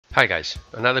Hi guys,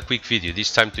 another quick video,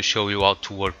 this time to show you how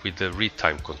to work with the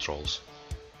Retime controls.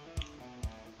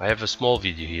 I have a small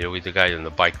video here with the guy on the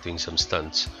bike doing some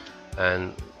stunts,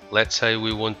 and let's say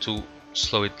we want to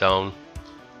slow it down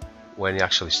when he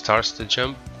actually starts the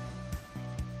jump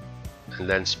and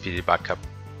then speed it back up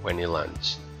when he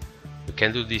lands. We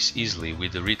can do this easily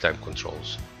with the Retime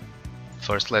controls.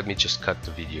 First let me just cut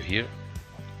the video here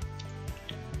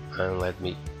and let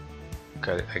me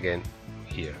cut it again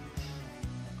here.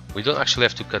 We don't actually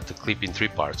have to cut the clip in 3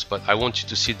 parts, but I want you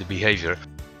to see the behavior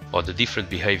or the different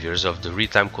behaviors of the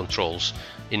Retime controls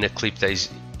in a clip that is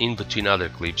in between other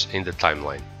clips in the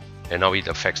timeline and how it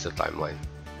affects the timeline.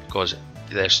 Because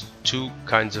there's 2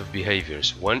 kinds of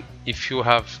behaviors. One, if you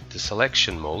have the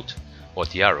selection mode or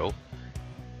the arrow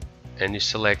and you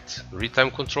select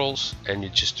Retime controls and you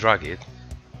just drag it,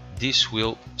 this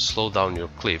will slow down your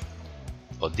clip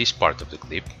or this part of the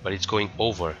clip, but it's going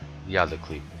over the other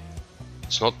clip.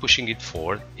 It's not pushing it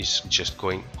forward, it's just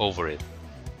going over it.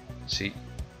 See?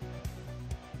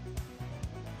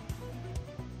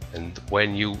 And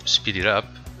when you speed it up,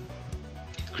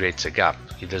 it creates a gap.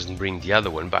 It doesn't bring the other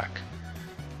one back.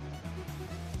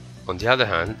 On the other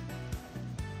hand,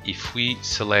 if we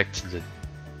select the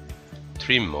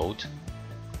trim mode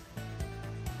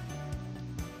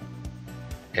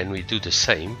and we do the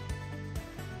same,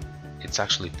 it's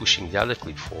actually pushing the other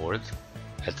clip forward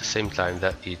at the same time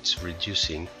that it's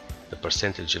reducing the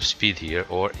percentage of speed here,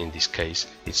 or in this case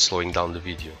it's slowing down the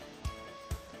video.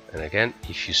 And again,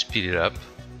 if you speed it up,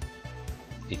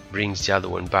 it brings the other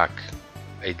one back.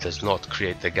 It does not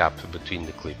create a gap between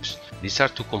the clips. These are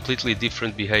 2 completely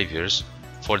different behaviors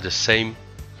for the same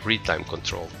Retime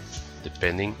control,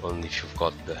 depending on if you've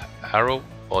got the arrow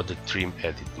or the trim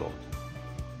edit mode.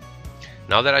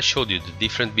 Now that I showed you the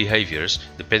different behaviors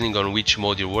depending on which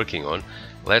mode you're working on,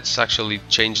 let's actually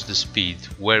change the speed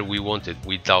where we want it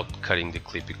without cutting the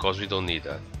clip, because we don't need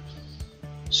that.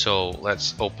 So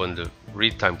let's open the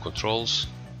Retime controls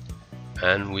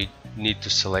and we need to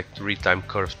select Retime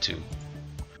curve 2.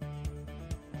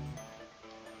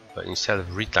 But instead of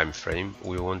Retime frame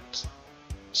we want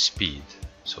speed,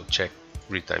 so check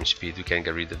Retime speed. We can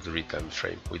get rid of the Retime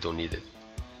frame, we don't need it.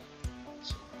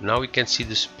 Now we can see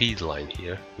the speed line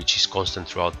here, which is constant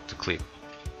throughout the clip.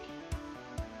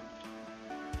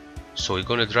 So we're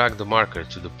going to drag the marker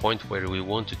to the point where we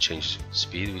want to change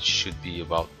speed, which should be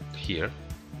about here,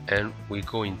 and we're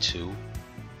going to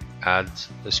add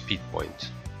a speed point.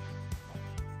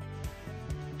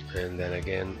 And then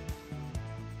again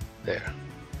there.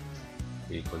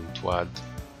 We're going to add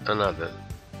another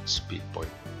speed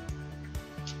point.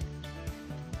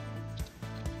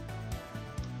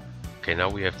 Okay,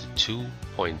 now we have the 2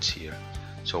 points here.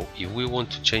 So if we want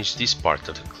to change this part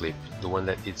of the clip, the one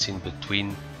that it's in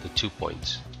between the 2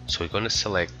 points, so we're going to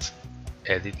select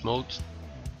edit mode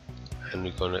and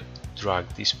we're going to drag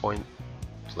this point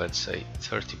to, let's say,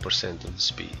 30% of the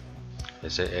speed.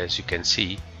 As you can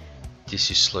see,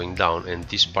 this is slowing down and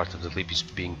this part of the clip is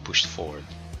being pushed forward.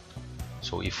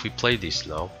 So if we play this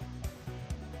now,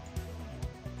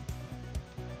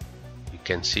 you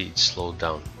can see it's slowed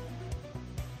down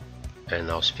and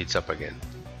now speeds up again.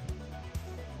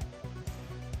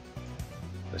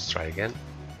 Let's try again.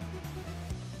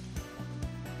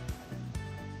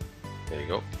 There you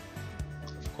go.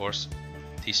 Of course,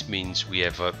 this means we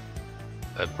have a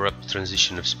abrupt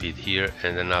transition of speed here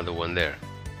and another one there.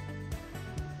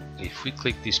 If we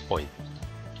click this point,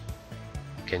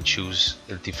 you can choose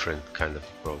a different kind of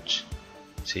approach.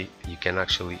 See, you can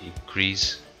actually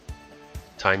increase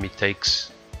the time it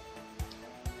takes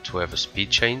to have a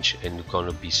speed change, and it's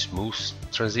gonna be smooth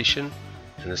transition,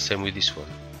 and the same with this one.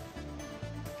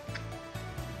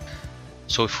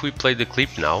 So if we play the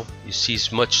clip now, you see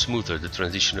it's much smoother, the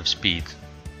transition of speed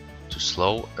to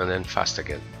slow and then fast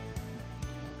again.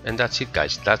 And that's it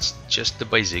guys, that's just the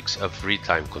basics of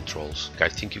Retime controls. I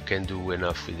think you can do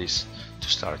enough with this to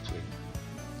start with.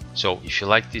 So if you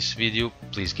like this video,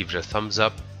 please give it a thumbs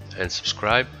up and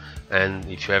subscribe, and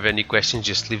if you have any questions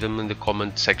just leave them in the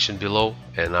comment section below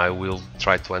and I will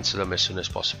try to answer them as soon as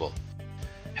possible.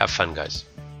 Have fun guys.